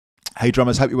Hey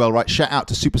drummers, hope you're well. Right, shout out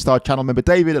to Superstar channel member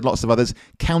David and lots of others.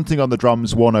 Counting on the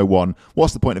drums 101.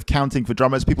 What's the point of counting for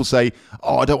drummers? People say,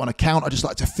 oh, I don't want to count. I just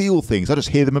like to feel things. I just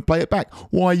hear them and play it back.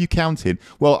 Why are you counting?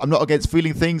 Well, I'm not against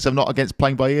feeling things. I'm not against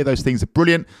playing by ear. Those things are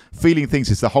brilliant. Feeling things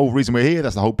is the whole reason we're here.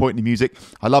 That's the whole point in music.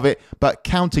 I love it. But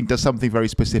counting does something very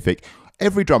specific.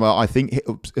 Every drummer, I think,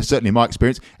 certainly in my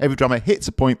experience, every drummer hits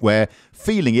a point where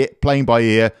feeling it, playing by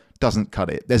ear, doesn't cut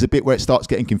it. There's a bit where it starts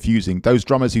getting confusing. Those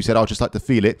drummers who said, I'll just like to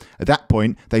feel it, at that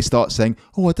point, they start saying,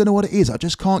 oh, I don't know what it is. I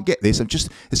just can't get this. There's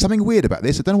something weird about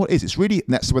this. I don't know what it is. It's really,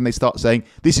 and that's when they start saying,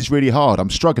 this is really hard.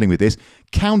 I'm struggling with this.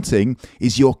 Counting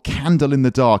is your candle in the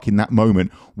dark in that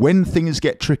moment. When things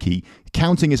get tricky,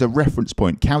 counting is a reference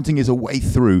point. Counting is a way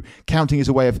through. Counting is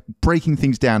a way of breaking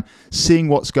things down, seeing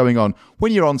what's going on.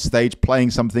 When you're on stage playing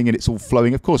something and it's all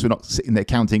flowing, of course, we're not sitting there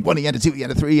counting 1 eander, 2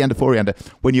 eander, 3 eander, 4 eander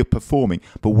when you're performing.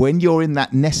 But when you're in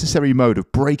that necessary mode of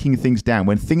breaking things down,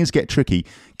 when things get tricky,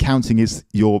 counting is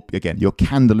your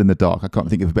candle in the dark. I can't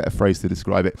think of a better phrase to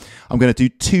describe it. I'm going to do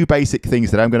 2 basic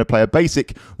things today. I'm going to play a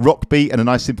basic rock beat and a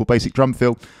nice simple basic drum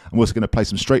fill. I'm also going to play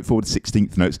some straightforward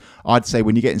 16th notes. I'd say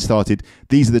when you're getting started,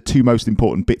 these are the 2 most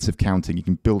important bits of counting. You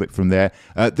can build it from there.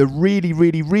 The really,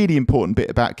 really, really important bit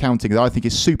about counting that I think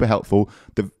is super helpful,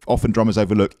 that often drummers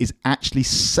overlook, is actually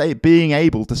being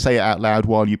able to say it out loud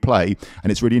while you play.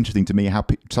 And it's really interesting to me how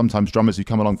sometimes drummers who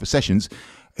come along for sessions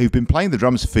who've been playing the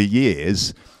drums for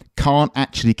years can't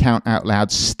actually count out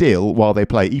loud still while they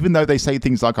play. Even though they say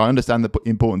things like, I understand the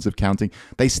importance of counting,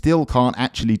 they still can't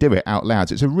actually do it out loud.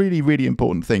 So it's a really, really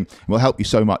important thing and will help you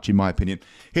so much, in my opinion.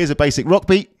 Here's a basic rock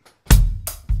beat.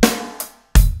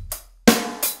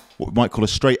 What we might call a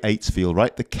straight 8s feel,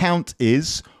 right? The count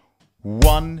is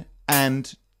 1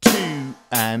 and 2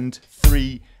 and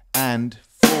 3 and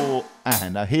 4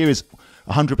 and. Now here is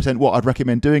 100% what I'd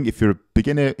recommend doing if you're a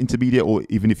beginner, intermediate, or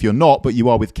even if you're not, but you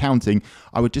are with counting.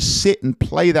 I would just sit and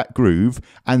play that groove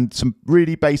and some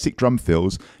really basic drum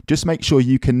fills. Just make sure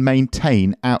you can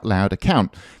maintain out loud a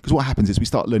count. Because what happens is we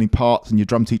start learning parts and your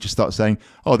drum teacher starts saying,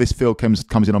 oh, this fill comes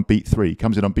in on beat 3,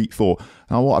 comes in on beat 4.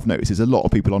 Now what I've noticed is a lot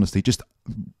of people honestly just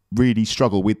really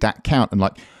struggle with that count and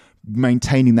like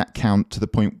maintaining that count to the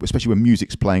point, especially when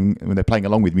music's playing, when they're playing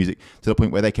along with music, to the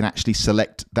point where they can actually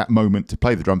select that moment to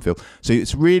play the drum fill. So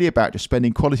it's really about just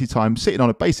spending quality time sitting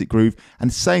on a basic groove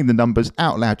and saying the numbers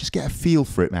out loud. Just get a feel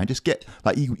for it, man. Just get,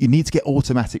 like, you need to get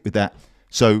automatic with that.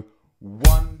 So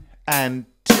 1 and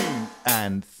 2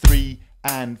 and 3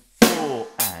 and 4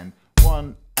 and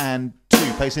 1 and 2.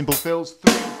 Play simple fills.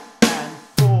 3 and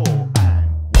 4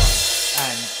 and 1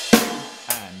 and 2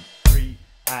 and 3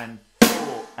 and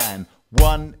 4 and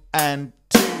 1 and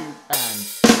 2 and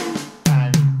 3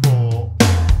 and 4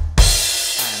 and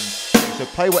 2. So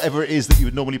play whatever it is that you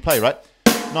would normally play, right?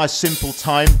 Nice simple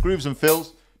time, grooves and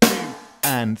fills. 2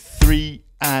 and 3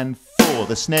 and 4.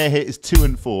 The snare here is 2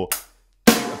 and 4.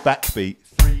 A backbeat.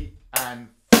 3 and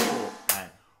 4 and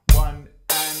 1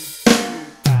 and 2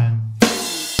 and 3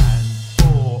 and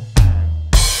 4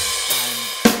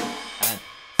 and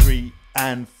 3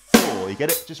 and 4. You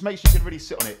get it? Just make sure you can really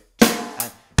sit on it. 2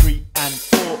 and 3 and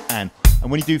 4 and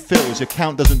when you do fills, your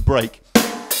count doesn't break. 1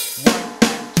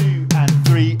 and 2 and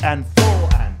 3 and 4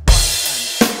 and 1 and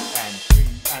 2 and 3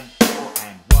 and 4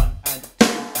 and 1 and 2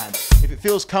 and. If it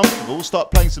feels comfortable,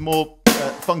 start playing some more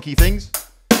funky things.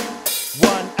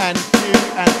 1 and 2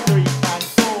 and 3 and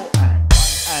 4 and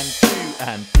 1 and 2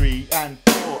 and 3 and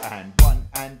 4 and 1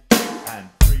 and 2 and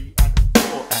 3 and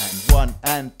 4 and 1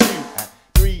 and 2 and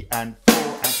 3 and 4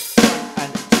 and 1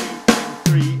 and 2 and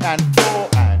 3 and 4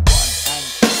 and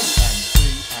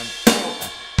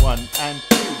 1 and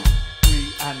 2 and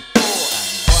 3 and 4 and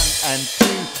 1 and 2,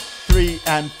 3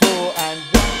 and 4 and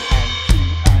 1 and 2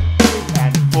 and 3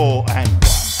 and 4 and 1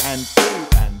 and 2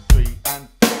 and 3 and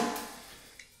 4.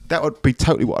 That would be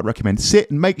totally what I'd recommend. Sit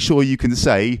and make sure you can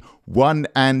say 1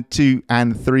 and 2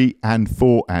 and 3 and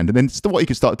 4 and then what you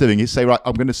can start doing is say, right,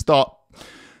 I'm going to start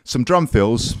some drum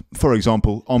fills, for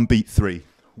example, on beat 3.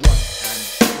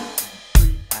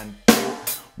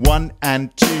 1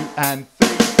 and 2 and 3 and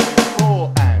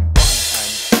 4 and 1 and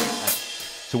 2 and.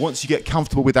 So once you get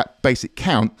comfortable with that basic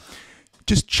count,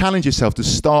 just challenge yourself to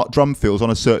start drum fills on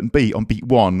a certain beat, on beat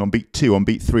 1, on beat 2, on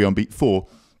beat 3, on beat 4.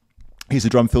 Here's a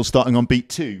drum fill starting on beat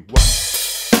 2. 1,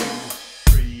 2,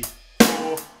 3,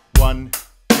 4. 1,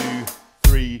 2,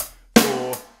 3,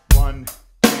 4. 1,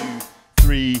 2,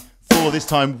 3, 4. This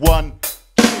time 1,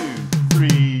 2,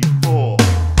 3, 4. 1,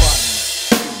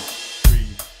 2, 3,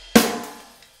 4.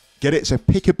 Get it? So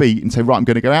pick a beat and say, right, I'm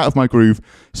going to go out of my groove,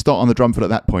 start on the drum fill at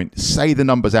that point. Say the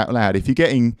numbers out loud. If you're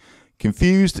getting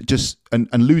confused and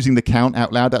losing the count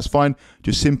out loud, that's fine.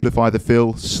 Just simplify the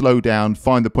fill, slow down,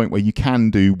 find the point where you can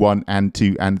do 1 and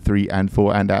 2 and 3 and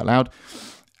 4 and out loud,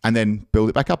 and then build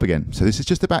it back up again. So this is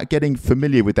just about getting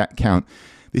familiar with that count.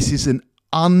 This is an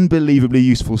unbelievably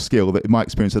useful skill that in my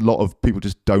experience a lot of people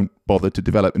just don't bother to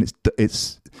develop, and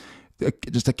it's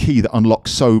just a key that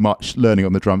unlocks so much learning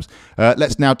on the drums.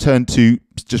 Let's now turn to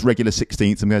just regular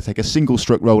 16ths. I'm going to take a single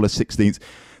stroke roll of 16ths.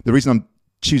 The reason I'm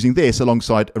choosing this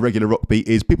alongside a regular rock beat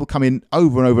is people come in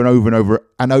over and over and over and over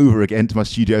and over again to my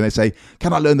studio and they say,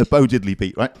 can I learn the Bo Diddley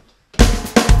beat, right?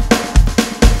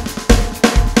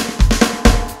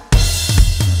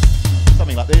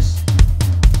 Something like this,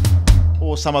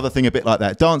 or some other thing a bit like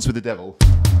that. Dance with the Devil.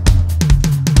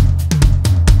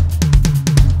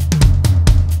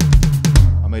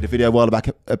 I made a video a while back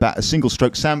about a single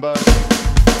stroke samba.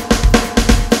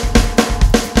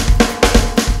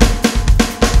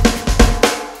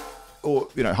 Or,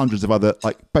 you know, hundreds of other,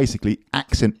 like, basically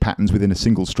accent patterns within a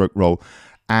single stroke roll.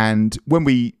 And when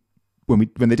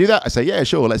they do that, I say, yeah,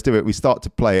 sure, let's do it. We start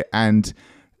to play it, and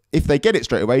if they get it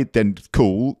straight away, then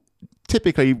cool.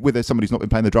 Typically, with somebody who's not been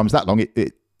playing the drums that long,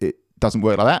 it doesn't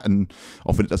work like that, and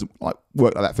often it doesn't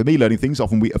work like that for me learning things.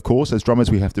 Often we, of course, as drummers,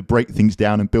 we have to break things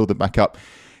down and build them back up.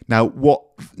 Now, what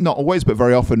not always, but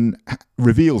very often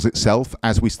reveals itself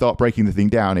as we start breaking the thing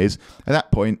down is, at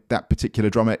that point, that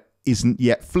particular drummer isn't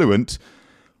yet fluent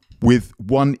with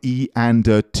 1E and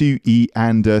 2E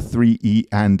and 3E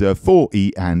and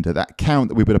 4E and that count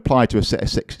that we would apply to a set of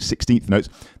 16th notes,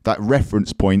 that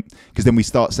reference point, because then we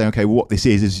start saying, okay, well, what this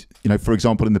is, you know, for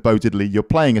example, in the Bo Diddley, you're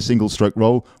playing a single stroke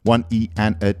roll, 1E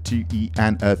and 2E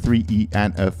and 3E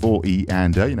and 4E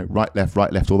and, you know, right,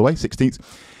 left, all the way, 16th.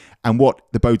 And what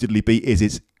the Bo Diddley beat is,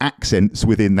 it's accents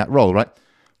within that roll, right?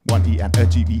 1E and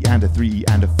 2E and 3E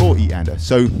and 4E and.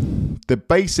 So the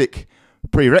basic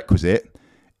prerequisite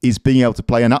is being able to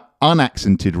play an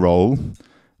unaccented roll,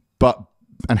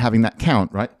 and having that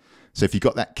count, right? So if you've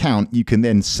got that count, you can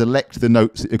then select the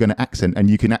notes that you're going to accent, and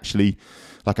you can actually,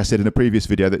 like I said in a previous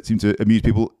video that seemed to amuse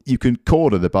people, you can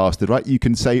corner the bastard, right? You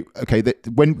can say, okay, that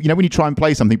when you try and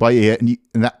play something by ear, and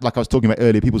that, like I was talking about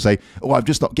earlier, people say, oh, I'm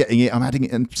just not getting it, I'm adding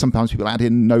it, and sometimes people add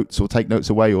in notes or take notes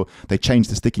away, or they change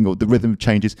the sticking, or the rhythm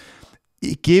changes.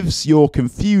 It gives your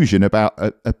confusion about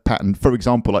a pattern, for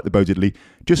example, like the Bo Diddley,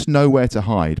 just nowhere to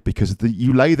hide, because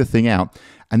you lay the thing out.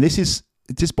 And it just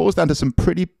boils down to some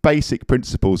pretty basic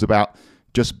principles about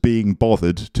just being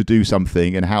bothered to do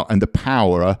something, and the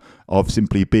power of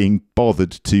simply being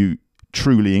bothered to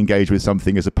truly engage with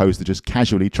something as opposed to just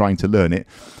casually trying to learn it.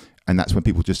 And that's when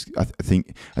people just, I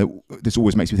think, this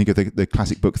always makes me think of the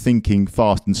classic book Thinking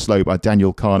Fast and Slow by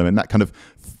Daniel Kahneman, that kind of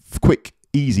quick,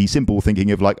 easy, simple thinking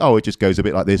of like, oh, it just goes a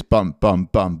bit like this, bum, bum,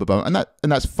 bum, bum, bum.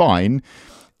 And that's fine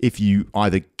if you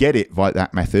either get it by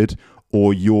that method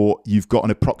or you've got an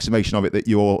approximation of it that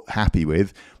you're happy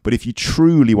with. But if you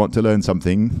truly want to learn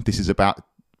something, this is about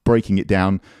breaking it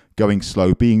down, going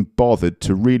slow, being bothered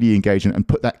to really engage in it and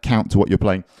put that count to what you're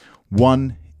playing.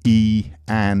 1E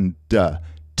and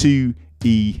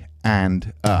 2E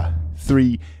and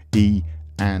 3E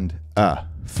and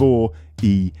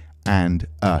 4E and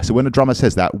so when a drummer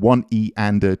says that, 1E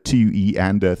and 2E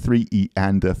and 3E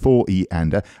and 4E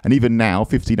and even now,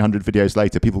 1,500 videos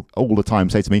later, people all the time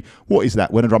say to me, what is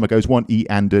that? When a drummer goes 1E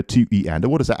and 2E and,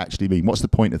 what does that actually mean? What's the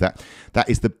point of that? That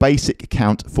is the basic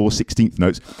count for 16th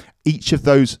notes. Each of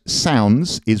those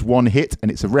sounds is one hit, and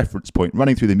it's a reference point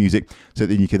running through the music, so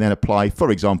that you can then apply,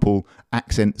 for example,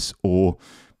 accents, or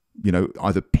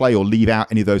either play or leave out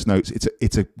any of those notes.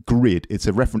 It's a grid. It's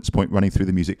a reference point running through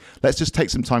the music. Let's just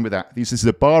take some time with that. This is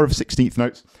a bar of 16th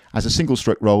notes as a single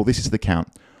stroke roll. This is the count.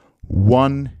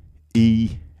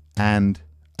 1E and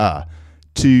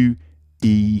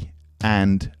 2E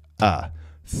and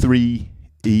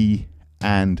 3E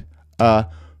and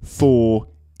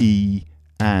 4E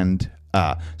and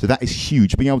so that is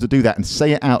huge. Being able to do that and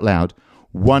say it out loud.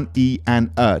 1E and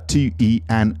 2E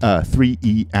and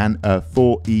 3E and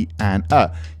 4E and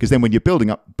because then when you're building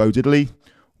up Bo Diddley,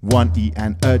 1E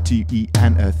and 2E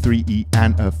and 3E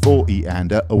and 4E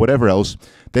and or whatever else,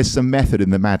 there's some method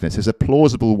in the madness. There's a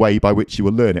plausible way by which you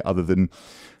will learn it, other than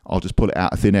I'll just pull it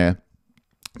out of thin air.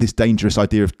 This dangerous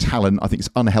idea of talent, I think it's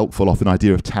unhelpful, often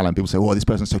idea of talent. People say, oh, this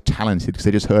person's so talented because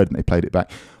they just heard and they played it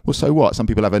back. Well, so what? Some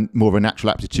people have more of a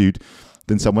natural aptitude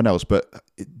than someone else, but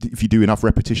if you do enough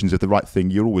repetitions of the right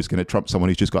thing, you're always going to trump someone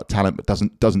who's just got talent but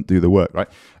doesn't do the work, right?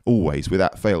 Always,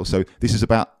 without fail. So this is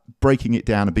about breaking it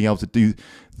down and being able to do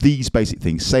these basic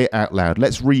things. Say it out loud.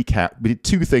 Let's recap. We did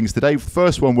two things today. The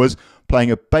first one was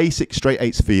playing a basic straight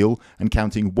eights feel and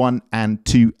counting 1 and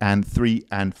 2 and 3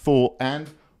 and 4 and 1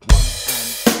 and 2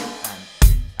 and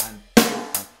 3 and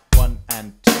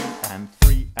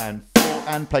and 4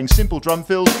 and playing simple drum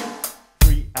fills.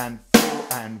 3 and 4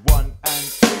 and 1 and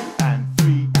 2 and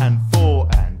 3 and 4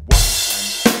 and 1 and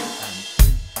 2 and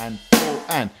 3 and 4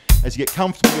 and. As you get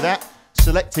comfortable with that,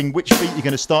 selecting which beat you're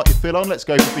going to start your fill on. Let's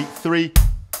go for beat 3,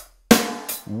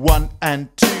 1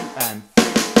 and 2 and 3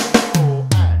 and 4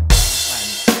 and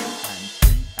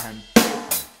 3 and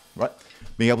 4.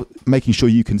 Right, making sure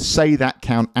you can say that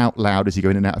count out loud as you go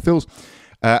in and out of fills.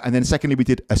 And then secondly, we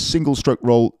did a single stroke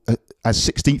roll as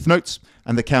 16th notes,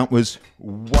 and the count was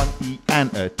 1 E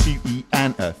and a, 2 E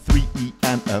and a, 3 E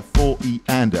and a, 4 E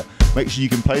and a. Make sure you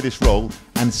can play this roll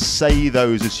and say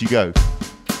those as you go.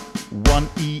 1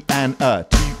 E and a,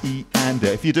 2 E and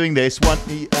a. If you're doing this, 1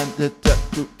 E and a,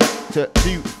 2,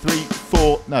 3,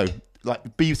 4. No,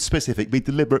 like be specific, be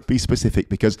deliberate, be specific,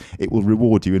 because it will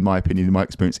reward you, in my opinion, in my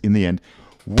experience, in the end.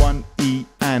 1 E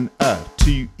and a,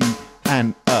 2 E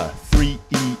and a, 3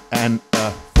 E and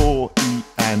a, 4 E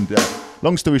and a.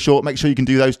 Long story short, make sure you can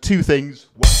do those two things.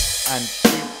 1 and 2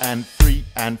 and 3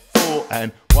 and 4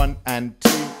 and 1 and 2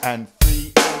 and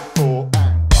 3 and 4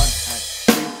 and 1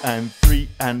 and 3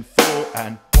 and 4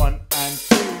 and 1 and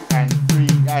 2 and 3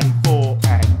 and 4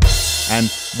 and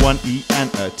 1 E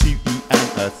and a, 2 E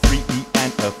and a, 3 E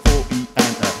and a, 4 E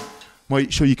and a.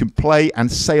 Make sure you can play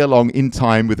and say along in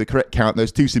time with the correct count,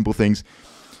 those two simple things,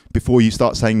 before you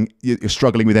start saying you're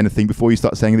struggling with anything, before you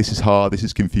start saying this is hard, this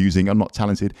is confusing, I'm not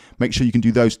talented. Make sure you can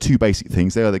do those two basic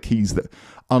things. They are the keys that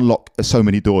unlock so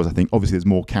many doors, I think. Obviously, there's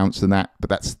more counts than that, but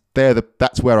that's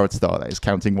where I would start. That is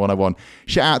counting 101.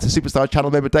 Shout out to Superstar channel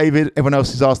member David. Everyone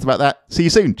else who's asked about that. See you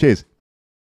soon. Cheers.